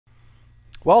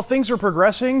Well, things are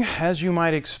progressing as you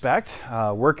might expect,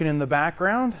 working in the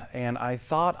background, and I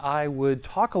thought I would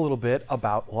talk a little bit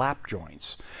about lap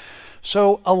joints.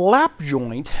 So a lap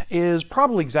joint is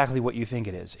probably exactly what you think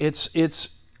it is. It's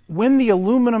when the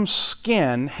aluminum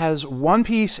skin has one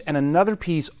piece and another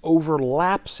piece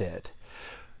overlaps it,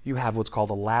 you have what's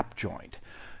called a lap joint.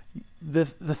 The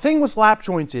thing with lap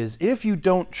joints is if you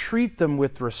don't treat them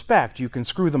with respect, you can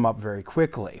screw them up very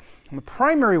quickly. And the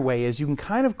primary way is you can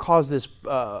kind of cause this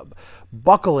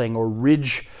buckling or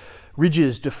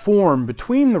ridges to form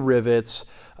between the rivets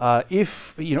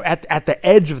if, you know, at the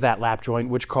edge of that lap joint,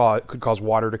 which could cause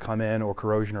water to come in or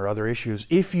corrosion or other issues,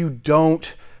 if you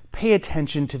don't pay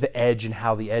attention to the edge and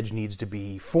how the edge needs to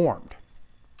be formed.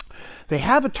 They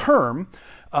have a term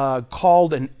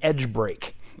called an edge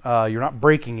break. You're not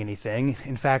breaking anything.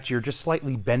 In fact, you're just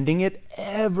slightly bending it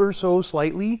ever so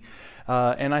slightly.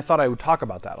 And I thought I would talk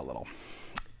about that a little.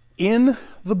 In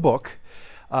the book,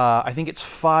 I think it's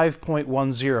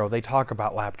 5.10, they talk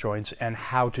about lap joints and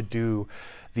how to do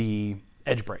the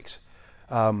edge breaks.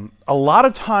 A lot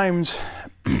of times,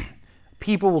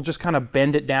 people will just kind of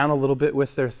bend it down a little bit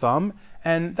with their thumb,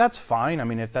 and that's fine. I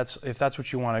mean, if that's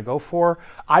what you want to go for.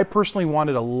 I personally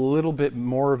wanted a little bit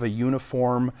more of a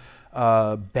uniform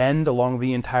bend along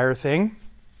the entire thing,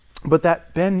 but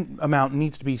that bend amount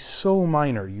needs to be so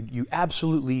minor. You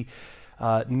absolutely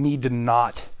need to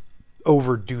not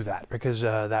overdo that, because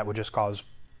that would just cause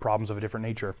problems of a different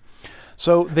nature.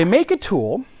 So they make a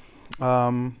tool.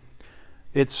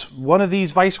 It's one of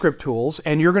these vice grip tools,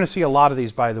 and you're going to see a lot of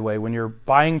these, by the way. When you're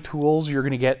buying tools, you're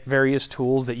going to get various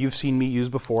tools that you've seen me use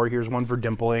before. Here's one for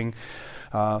dimpling.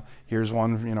 Here's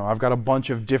one, you know, I've got a bunch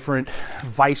of different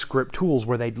vice grip tools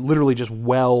where they literally just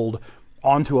weld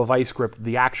onto a vice grip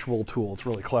the actual tool. It's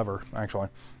really clever, actually.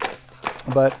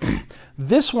 But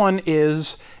this one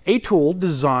is a tool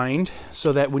designed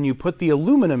so that when you put the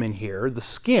aluminum in here, the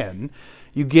skin,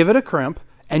 you give it a crimp,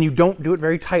 and you don't do it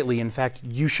very tightly. In fact,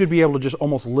 you should be able to just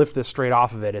almost lift this straight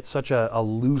off of it. It's such a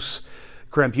loose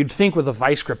crimp. You'd think with a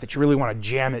vice grip that you really want to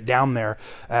jam it down there.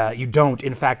 You don't.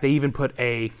 In fact, they even put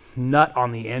a nut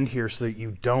on the end here so that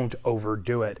you don't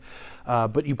overdo it.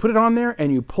 But you put it on there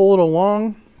and you pull it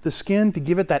along the skin to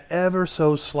give it that ever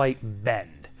so slight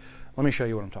bend. Let me show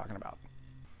you what I'm talking about.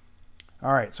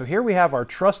 All right, so here we have our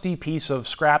trusty piece of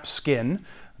scrap skin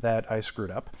that I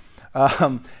screwed up.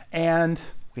 And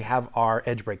we have our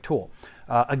edge break tool.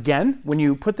 Again, when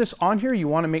you put this on here, you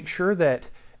want to make sure that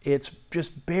it's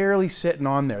just barely sitting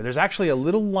on there. There's actually a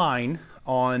little line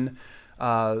on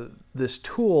this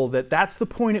tool that's the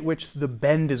point at which the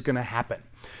bend is going to happen.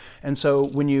 And so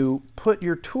when you put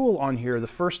your tool on here the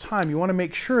first time, you want to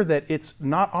make sure that it's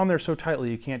not on there so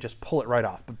tightly you can't just pull it right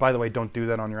off. But by the way, don't do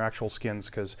that on your actual skins,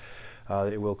 because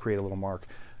it will create a little mark.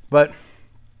 But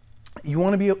you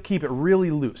want to be able to keep it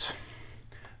really loose.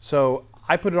 So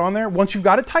I put it on there. Once you've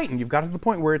got it tightened, you've got it to the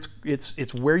point where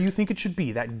it's where you think it should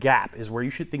be. That gap is where you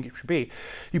should think it should be.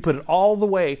 You put it all the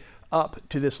way up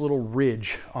to this little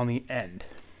ridge on the end.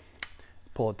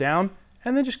 Pull it down,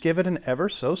 and then just give it an ever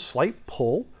so slight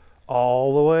pull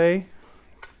all the way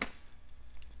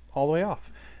off.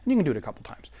 And you can do it a couple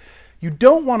times. You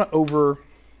don't want to over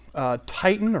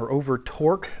tighten or over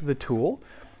torque the tool,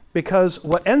 because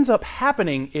what ends up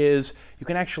happening is you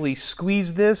can actually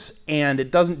squeeze this and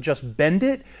it doesn't just bend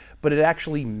it, but it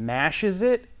actually mashes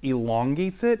it,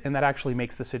 elongates it, and that actually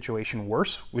makes the situation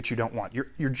worse, which you don't want.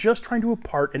 You're just trying to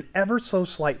impart an ever so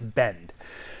slight bend.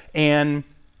 And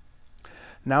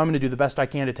now I'm going to do the best I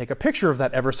can to take a picture of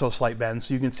that ever so slight bend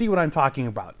so you can see what I'm talking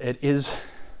about. It is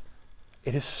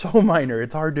so minor,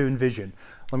 it's hard to envision.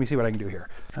 Let me see what I can do here.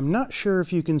 I'm not sure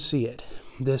if you can see it,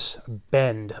 this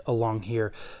bend along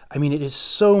here. I mean, it is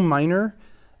so minor.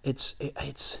 It's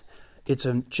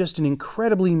just an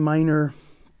incredibly minor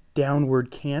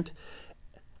downward cant,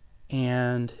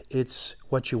 and it's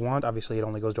what you want. Obviously, it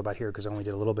only goes to about here because I only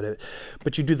did a little bit of it,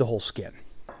 but you do the whole skin.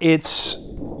 It's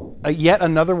yet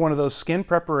another one of those skin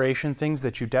preparation things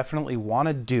that you definitely want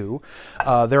to do.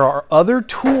 There are other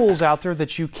tools out there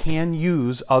that you can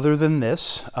use other than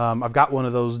this. I've got one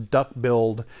of those duck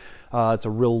build. It's a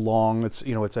real long, it's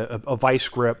a vice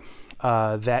grip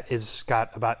that is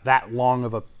got about that long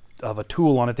of a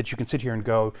tool on it that you can sit here and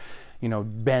go,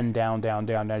 bend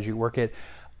down as you work it.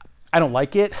 I don't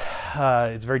like it.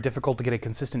 It's very difficult to get a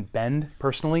consistent bend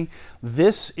personally.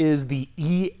 This is the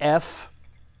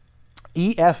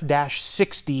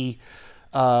EF-60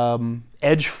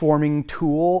 edge forming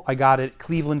tool. I got it at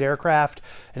Cleveland Aircraft,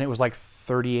 and it was like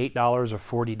 $38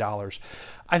 or $40.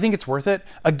 I think it's worth it.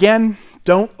 Again,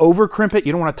 don't over crimp it.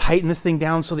 You don't want to tighten this thing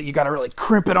down so that you got to really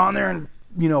crimp it on there and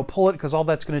pull it, because all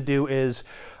that's going to do is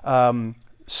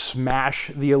smash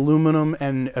the aluminum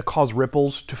and cause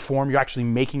ripples to form. You're actually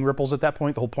making ripples at that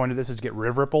point. The whole point of this is to get rid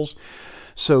of ripples.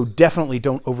 So definitely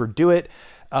don't overdo it.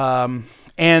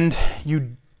 And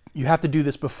you have to do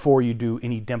this before you do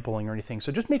any dimpling or anything.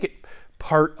 So just make it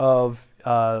part of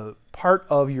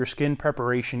your skin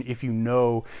preparation if you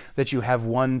know that you have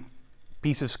one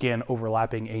piece of skin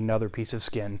overlapping another piece of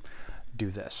skin. Do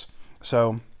this.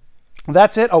 So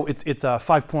that's it. Oh, it's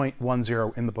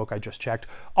 5.10 in the book I just checked.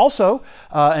 Also,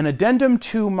 an addendum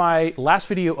to my last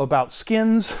video about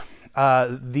skins.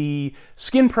 The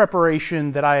skin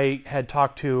preparation that I had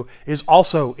talked to is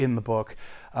also in the book.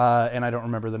 And I don't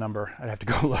remember the number. I'd have to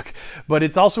go look. But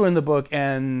it's also in the book,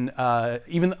 and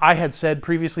even I had said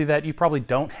previously that you probably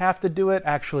don't have to do it.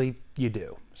 Actually, you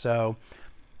do. So,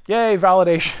 yay,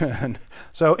 validation.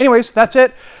 So anyways, that's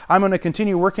it. I'm going to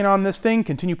continue working on this thing,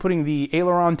 continue putting the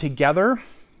aileron together.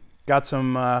 Got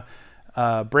some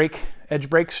edge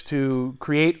breaks to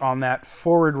create on that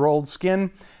forward rolled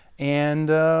skin. And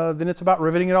then it's about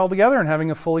riveting it all together and having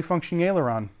a fully functioning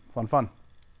aileron. Fun, fun.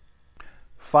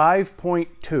 5.2.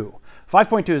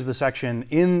 5.2 is the section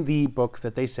in the book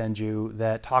that they send you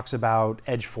that talks about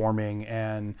edge forming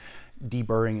and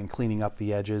deburring and cleaning up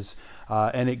the edges.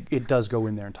 And it does go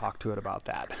in there and talk to it about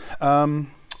that.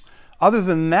 Other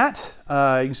than that,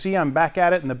 you can see I'm back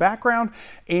at it in the background.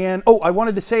 And oh, I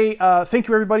wanted to say thank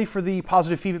you everybody for the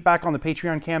positive feedback on the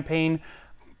Patreon campaign.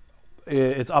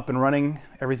 It's up and running.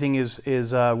 Everything is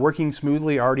working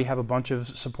smoothly. I already have a bunch of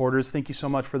supporters. Thank you so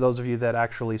much for those of you that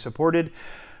actually supported.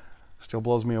 Still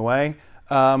blows me away.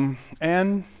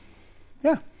 And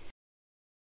yeah.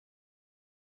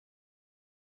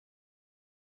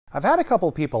 I've had a couple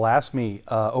of people ask me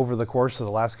over the course of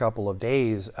the last couple of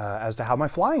days as to how my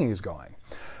flying is going.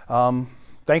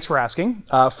 Thanks for asking.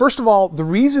 First of all, the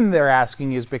reason they're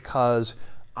asking is because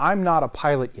I'm not a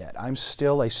pilot yet. I'm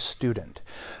still a student.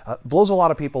 Blows a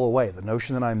lot of people away, the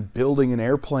notion that I'm building an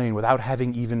airplane without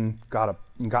having even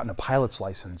gotten a pilot's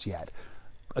license yet.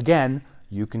 Again,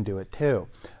 you can do it too.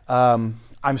 I'm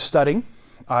studying.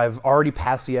 I've already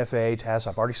passed the FAA test.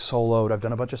 I've already soloed. I've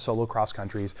done a bunch of solo cross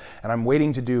countries, and I'm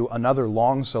waiting to do another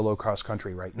long solo cross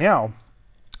country right now.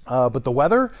 But the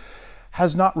weather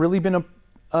has not really been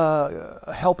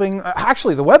helping.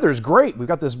 Actually, the weather is great. We've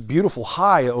got this beautiful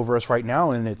high over us right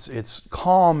now, and it's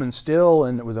calm and still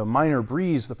and with a minor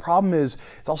breeze. The problem is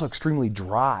it's also extremely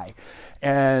dry.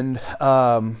 And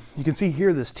you can see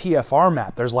here this TFR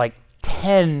map. There's like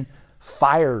 10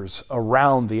 fires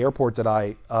around the airport that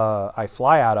I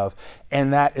fly out of,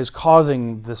 and that is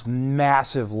causing this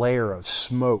massive layer of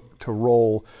smoke to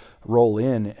roll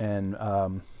in, and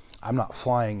I'm not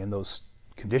flying in those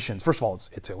conditions. First of all,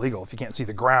 it's illegal. If you can't see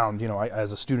the ground, you know,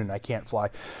 as a student, I can't fly.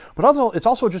 But also, it's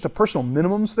also just a personal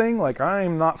minimums thing. Like,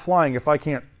 I'm not flying if I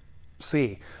can't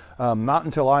see. Not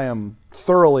until I am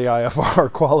thoroughly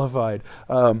IFR qualified.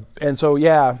 And so,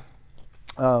 yeah.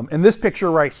 In this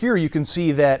picture right here, you can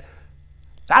see that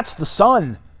that's the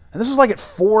sun. And this was like at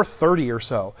 4:30 or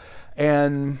so.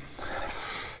 And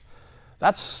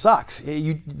that sucks.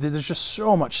 There's just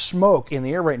so much smoke in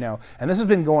the air right now. And this has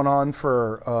been going on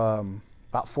for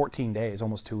about 14 days,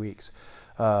 almost 2 weeks.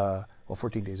 Well,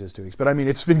 14 days is 2 weeks, but I mean,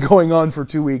 it's been going on for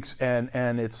 2 weeks, and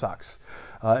it sucks.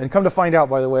 And come to find out,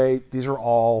 by the way, these are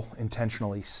all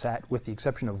intentionally set, with the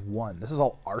exception of one. This is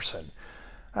all arson.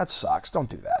 That sucks. Don't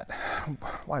do that.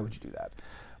 Why would you do that?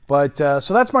 But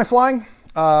so that's my flying.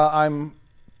 I'm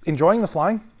enjoying the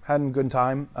flying. Having a good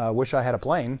time. Wish I had a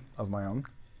plane of my own.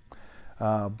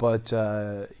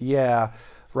 Yeah,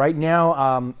 right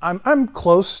now I'm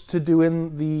close to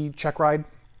doing the check ride.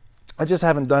 I just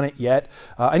haven't done it yet.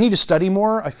 I need to study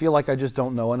more. I feel like I just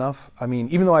don't know enough. I mean,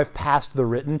 even though I've passed the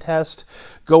written test,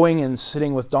 going and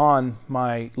sitting with Don,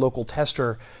 my local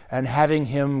tester, and having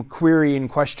him query and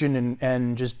question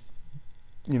and just,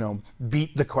 you know,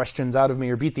 beat the questions out of me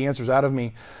or beat the answers out of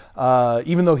me,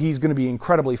 even though he's going to be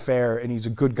incredibly fair and he's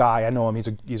a good guy. I know him.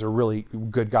 He's a really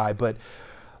good guy, but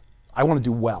I want to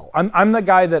do well. I'm the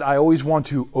guy that I always want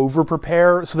to over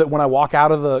prepare so that when I walk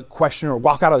out of the question or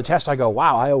walk out of the test, I go,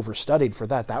 wow, I overstudied for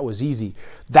that. That was easy.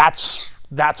 That's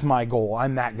my goal.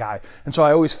 I'm that guy. And so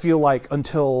I always feel like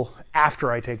until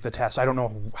after I take the test, I don't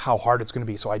know how hard it's going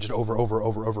to be. So I just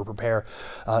over prepare.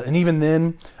 And even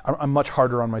then, I'm much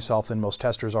harder on myself than most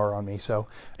testers are on me. So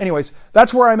anyways,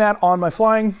 that's where I'm at on my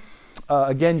flying.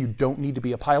 Again, you don't need to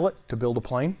be a pilot to build a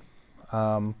plane.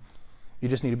 You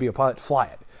just need to be a pilot to fly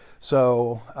it.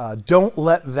 So don't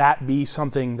let that be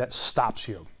something that stops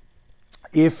you.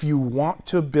 If you want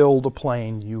to build a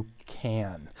plane, you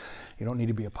can. You don't need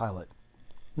to be a pilot.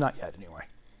 Not yet, anyway.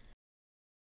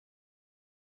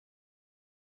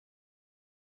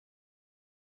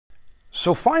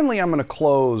 So finally, I'm going to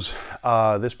close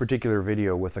this particular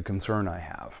video with a concern I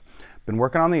have. Been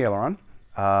working on the aileron,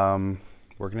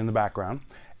 working in the background,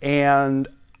 and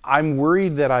I'm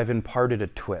worried that I've imparted a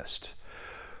twist.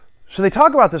 So they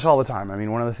talk about this all the time. I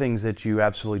mean, one of the things that you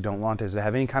absolutely don't want is to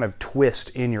have any kind of twist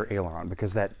in your aileron,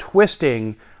 because that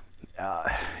twisting,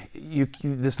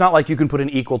 it's not like you can put an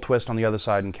equal twist on the other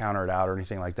side and counter it out or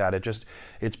anything like that.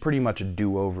 It's pretty much a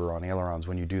do-over on ailerons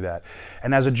when you do that.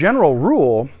 And as a general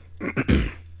rule,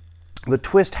 the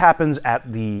twist happens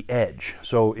at the edge.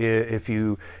 So if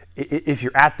you're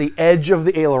at the edge of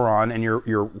the aileron and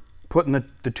you're putting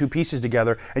the two pieces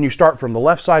together and you start from the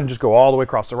left side and just go all the way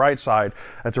across the right side,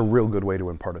 that's a real good way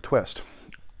to impart a twist.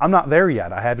 I'm not there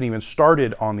yet. I haven't even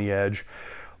started on the edge,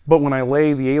 but when I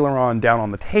lay the aileron down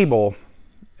on the table,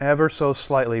 ever so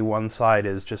slightly one side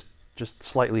is just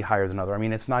slightly higher than the other. I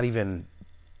mean, it's not even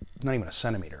a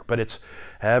centimeter, but it's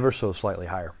ever so slightly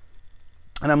higher.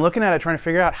 And I'm looking at it trying to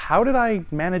figure out, how did I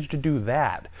manage to do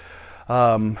that?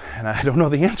 And I don't know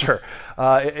the answer.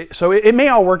 So it may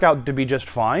all work out to be just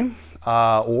fine,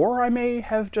 or I may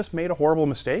have just made a horrible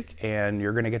mistake, and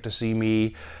you're going to get to see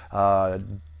me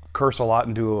curse a lot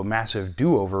and do a massive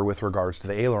do-over with regards to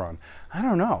the aileron. I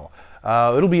don't know.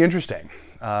 It'll be interesting.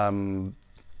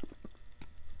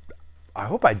 I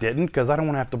hope I didn't, because I don't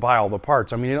want to have to buy all the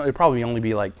parts. I mean, it'd probably only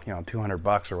be like, you know, 200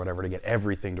 bucks or whatever to get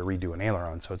everything to redo an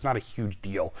aileron, so it's not a huge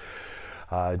deal.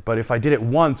 But if I did it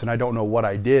once and I don't know what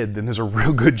I did, then there's a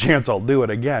real good chance I'll do it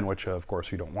again, which of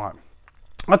course you don't want.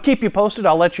 I'll keep you posted.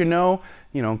 I'll let you know.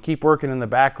 You know, keep working in the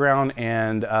background,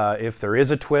 and if there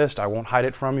is a twist, I won't hide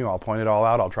it from you. I'll point it all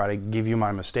out. I'll try to give you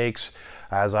my mistakes,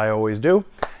 as I always do.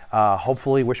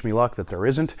 Hopefully, wish me luck that there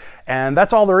isn't. And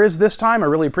that's all there is this time. I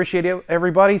really appreciate it,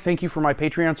 everybody. Thank you for my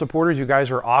Patreon supporters. You guys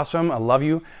are awesome. I love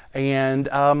you. And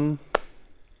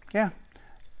yeah.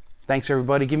 Thanks,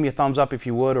 everybody. Give me a thumbs up if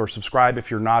you would, or subscribe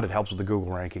if you're not. It helps with the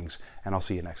Google rankings. And I'll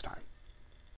see you next time.